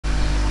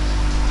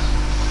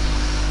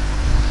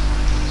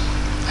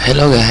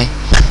Hello guys.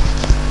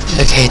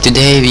 Okay,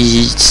 today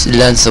we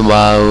learn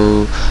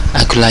about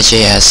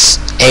AngularJS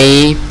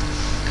API.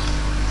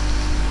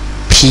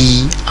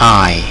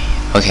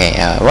 Okay,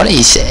 what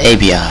is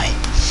API?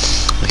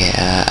 Okay,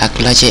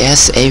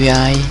 AngularJS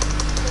API.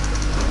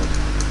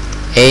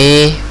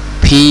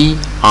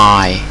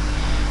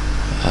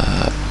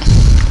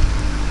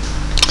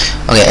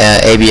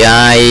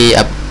 API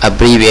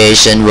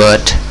abbreviation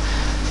word.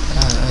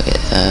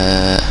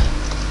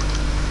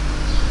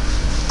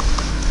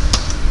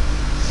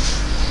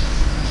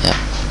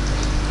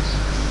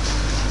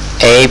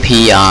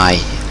 API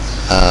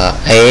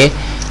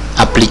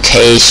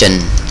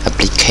application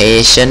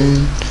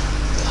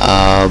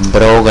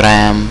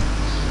programming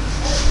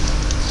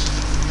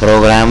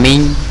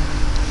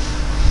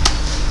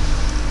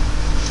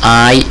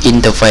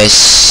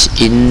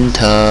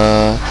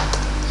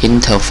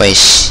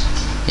interface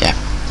yeah.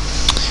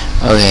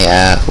 Okay,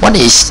 what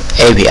is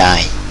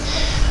API?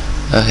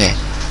 Okay,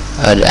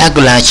 the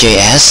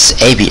AngularJS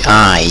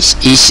API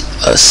is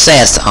a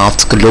set of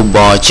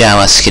global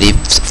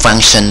JavaScript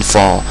functions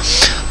for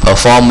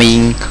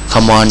performing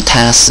common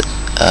tasks,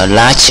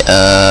 like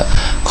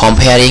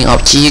comparing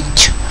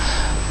objects,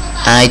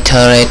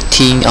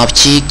 iterating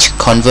objects,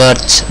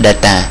 convert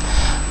data.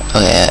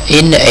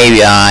 In the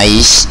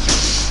APIs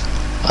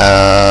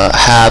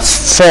have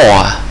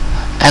four: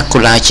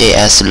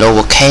 AngularJS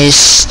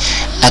lowercase,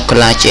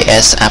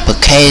 AngularJS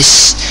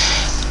uppercase,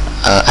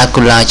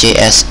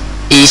 AngularJS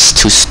is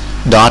to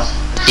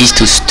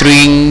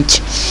string,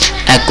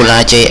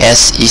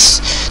 AngularJS is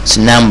to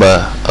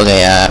number.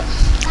 Okay,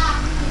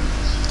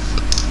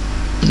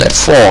 that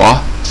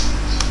four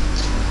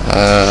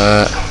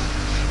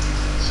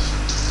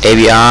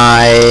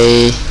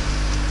API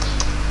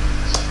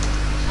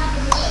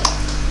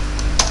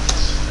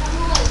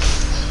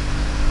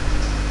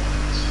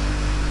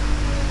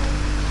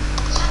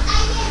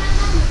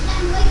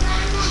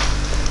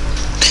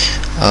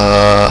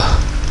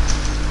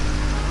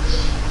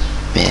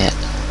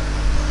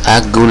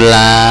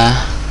Angular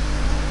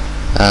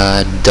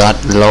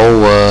dot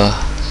lower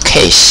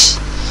case,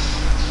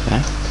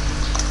 right?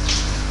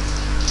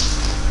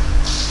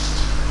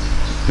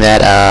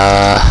 That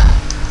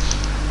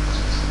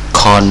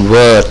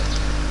convert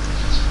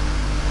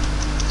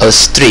a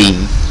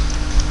string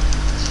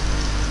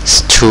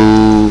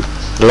to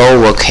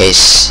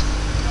lowercase.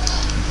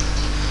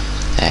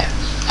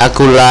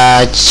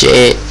 Angular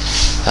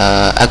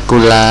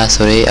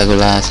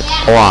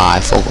I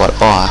forgot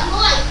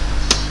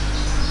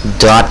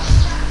dot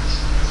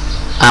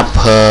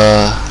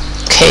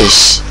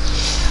uppercase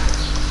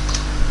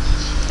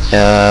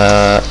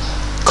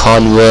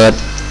convert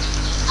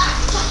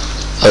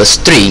a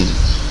string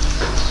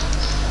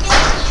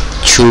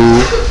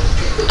to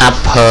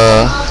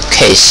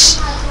uppercase.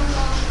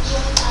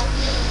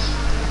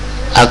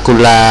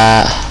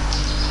 Angular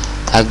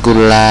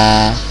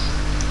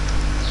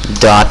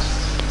dot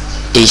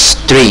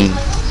string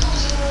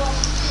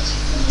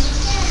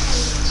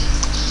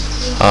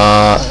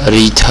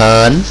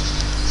return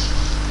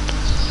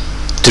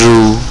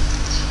true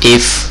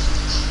if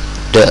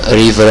the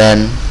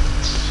reference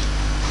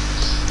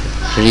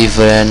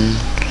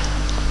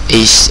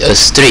is a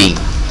string.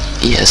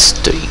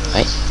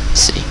 Right?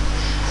 String.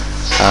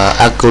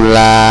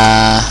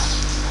 Angular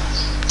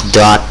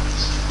dot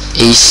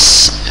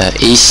is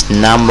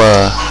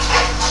number.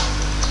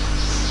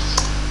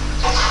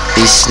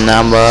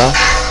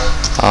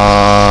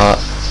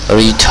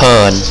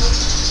 Return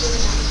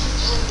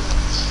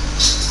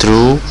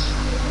true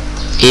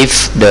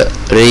if the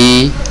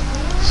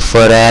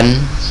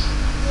reference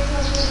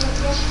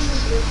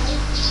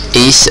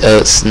is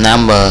a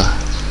number.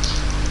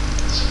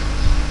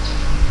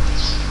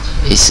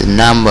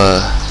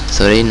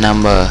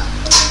 Number.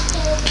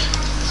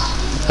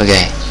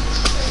 Okay.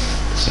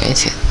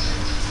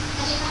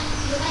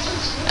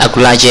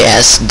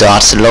 AngularJS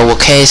dot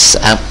lowercase,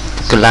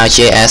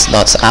 AngularJS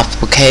dot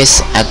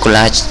uppercase,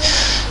 Angular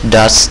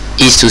dot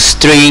is to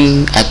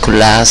string,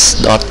 Angular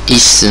dot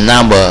is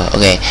number.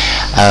 Okay,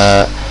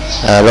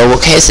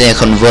 lowercase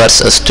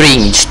converts a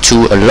string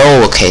to a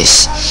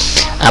lowercase.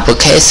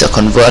 Uppercase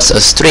converts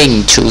a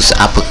string to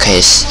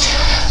uppercase.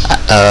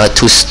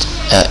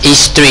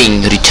 Each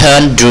string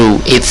return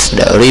true if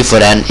the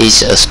reference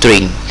is a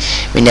string.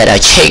 Mean that I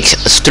check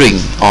a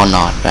string or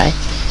not, right?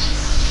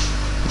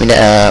 Mean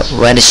that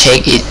when I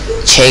check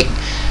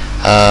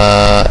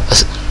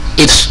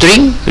if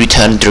string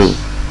return true,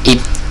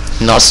 if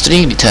not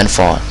string return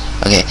false.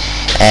 Okay,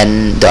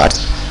 and dot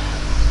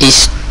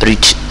is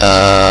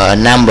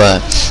number,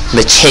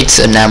 but checks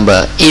a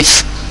number.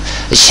 If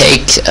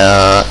check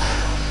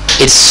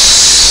it's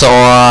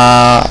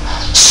saw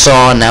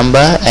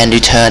number and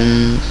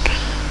return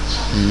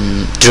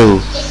true,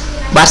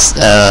 but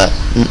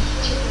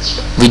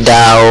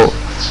without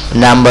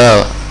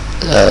number,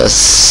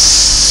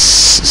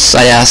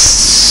 such as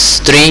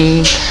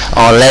string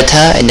or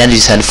letter, and then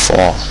return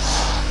 4.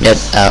 That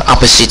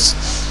opposite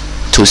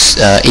to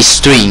each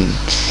string,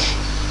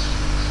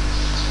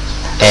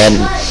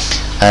 and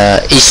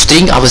each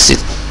string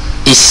opposite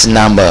each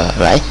number,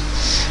 right?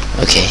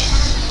 Okay.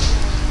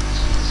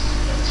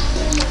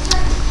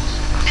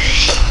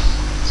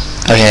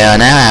 Okay,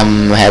 now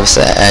I have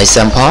a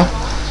sample.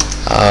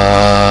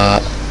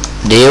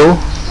 Deal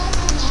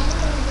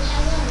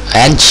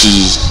ng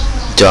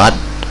dot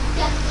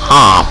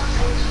app.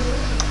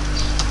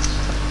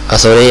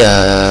 Sorry,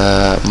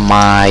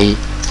 my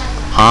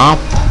app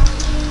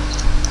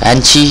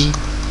ng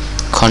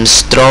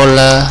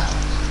controller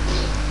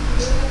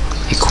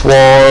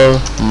equal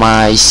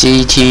my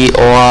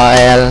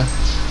ctrl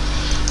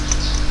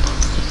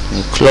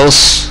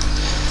close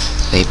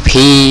the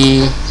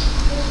p.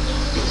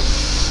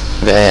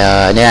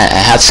 Yeah, I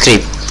have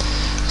script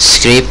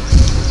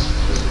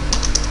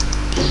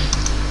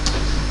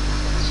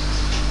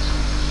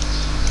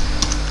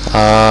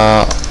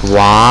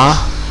var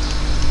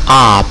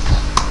app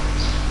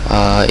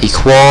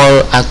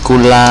equal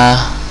Angular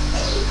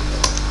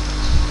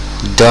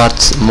dot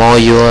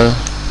module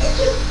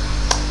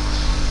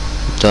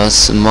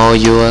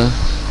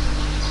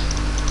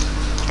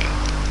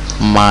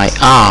my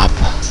app.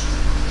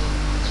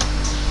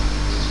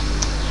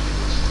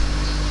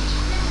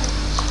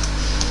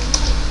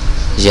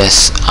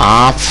 Yes,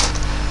 app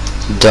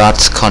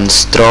dot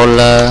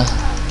controller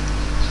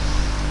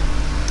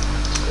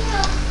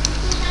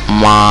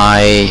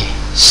my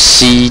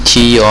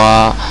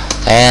ctrl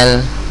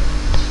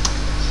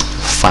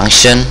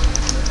function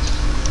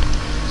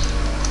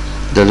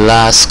the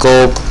last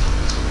scope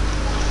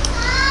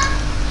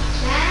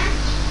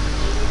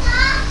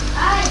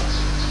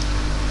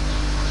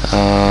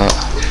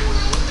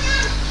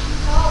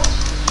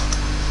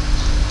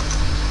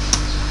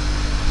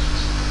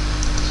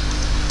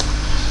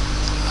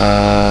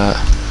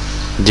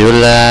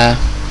Angular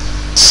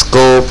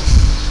scope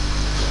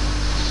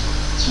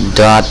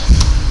dot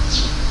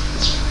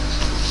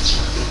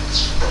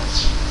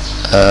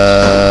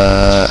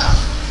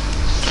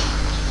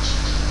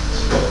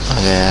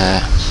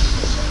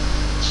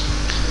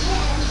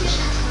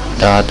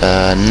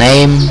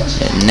name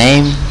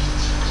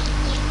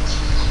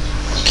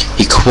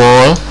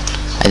equal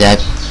that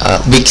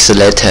big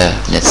letter,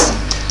 that's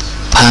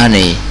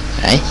Pani,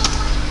 right?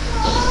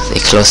 They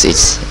close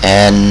it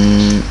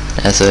and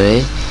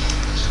sorry,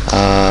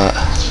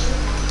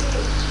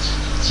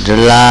 the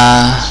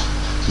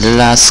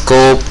last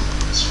scope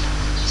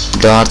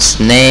dot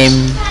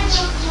name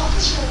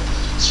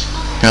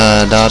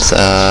dot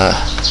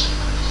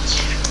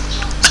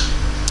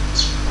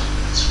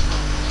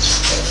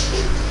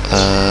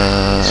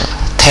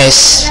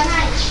test.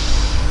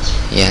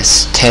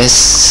 Yes,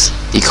 test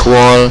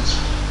equal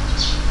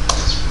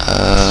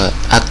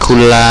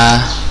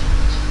Angular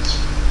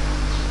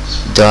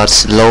dot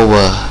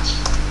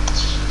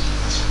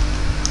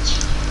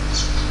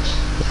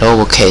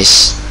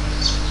lowercase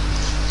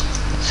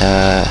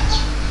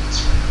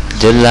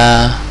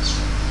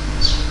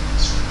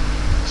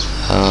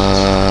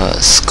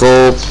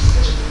scope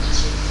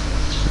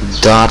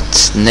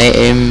dot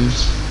name.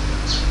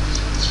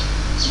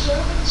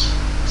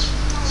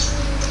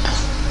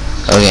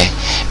 Okay,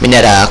 mình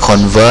đã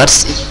convert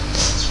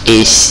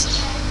is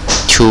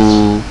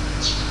to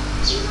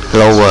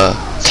lower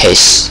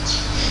case.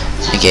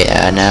 Okay,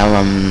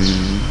 now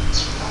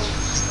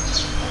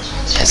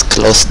let's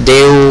close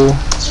deal.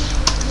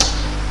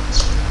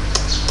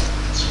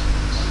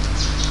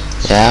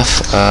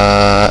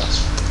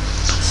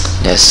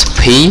 That's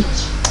p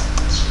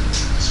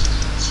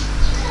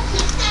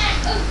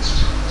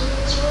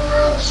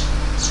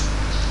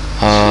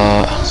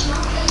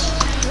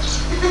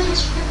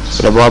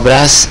double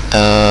brush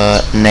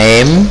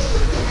name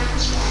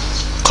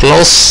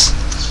close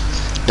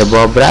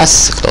double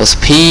brush close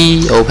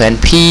p open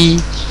p.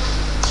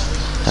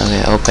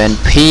 Okay, open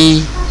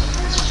p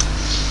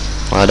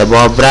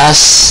double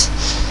brush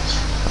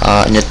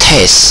in the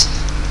test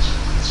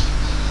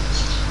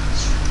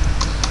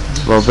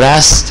double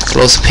brush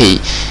close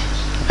p.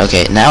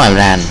 Okay, now I'm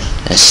run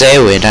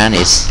save and run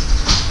is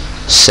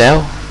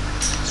save.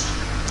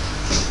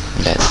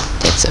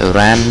 Let's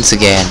run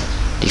again,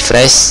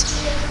 refresh.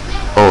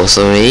 Oh,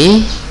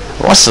 sorry,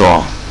 what's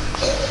wrong?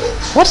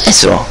 What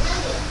is wrong?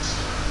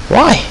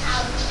 Why?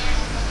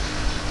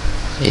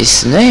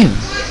 His name,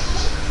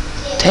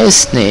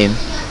 test name.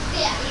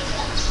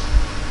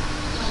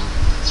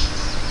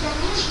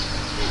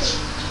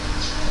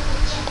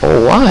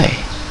 Oh, why?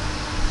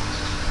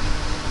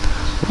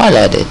 Why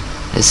like that?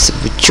 It's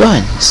which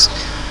ones?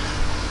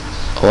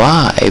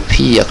 Why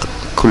IP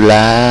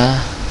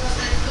Angular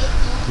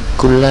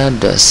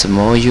the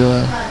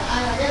module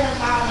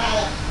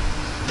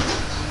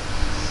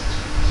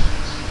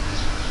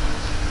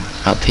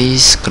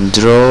API's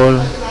control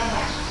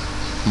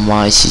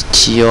my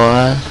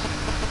ctrl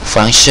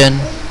function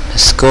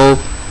scope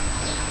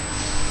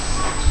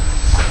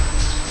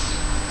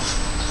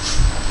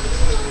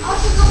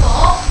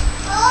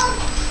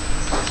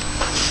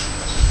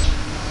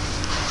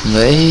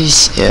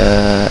this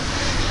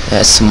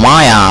that's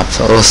my app.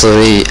 Oh,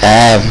 sorry,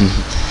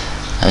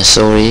 I'm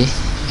sorry,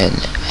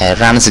 and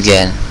runs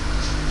again.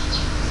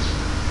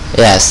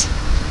 Yes,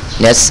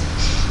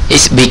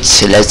 it's big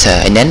letter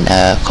and then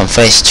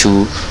confess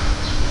to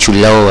to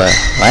lower,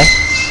 right?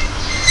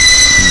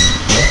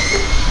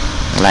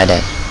 Like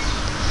that.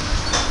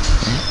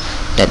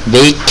 That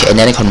big, and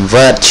then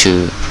convert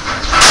to.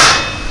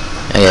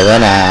 Okay, đó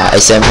là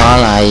example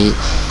like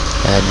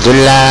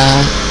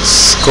dollar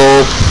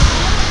scope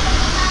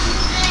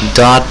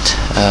dot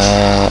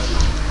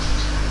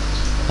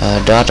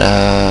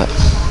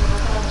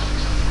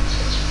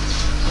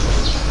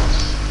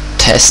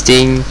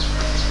testing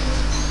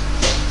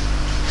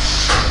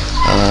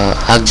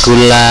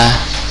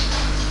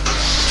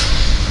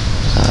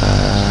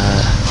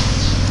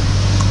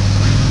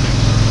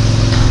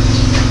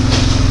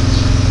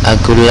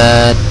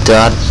Angular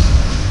dot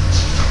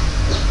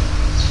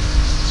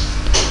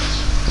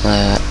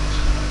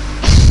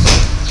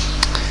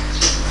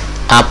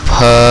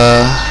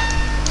upper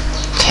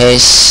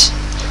case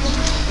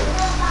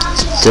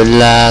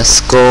dollar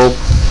scope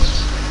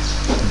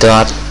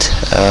dot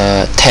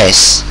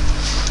test.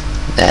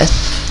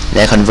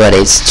 That convert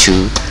it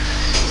to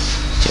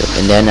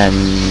and then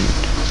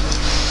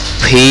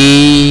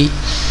p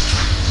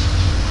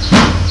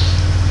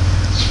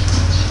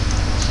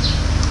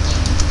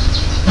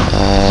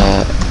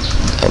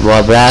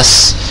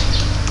brush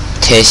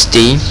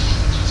testing.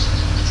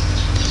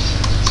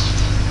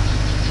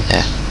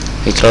 Yeah,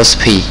 we close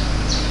p,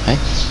 right?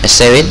 Let's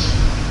save it.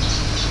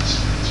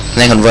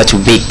 Then convert to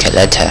big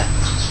letter,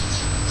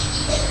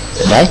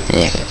 right?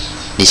 Yeah,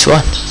 this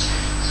one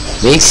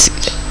big.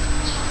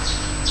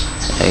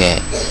 Okay,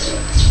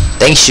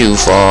 thank you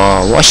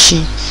for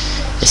watching.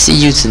 See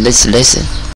you in the next lesson.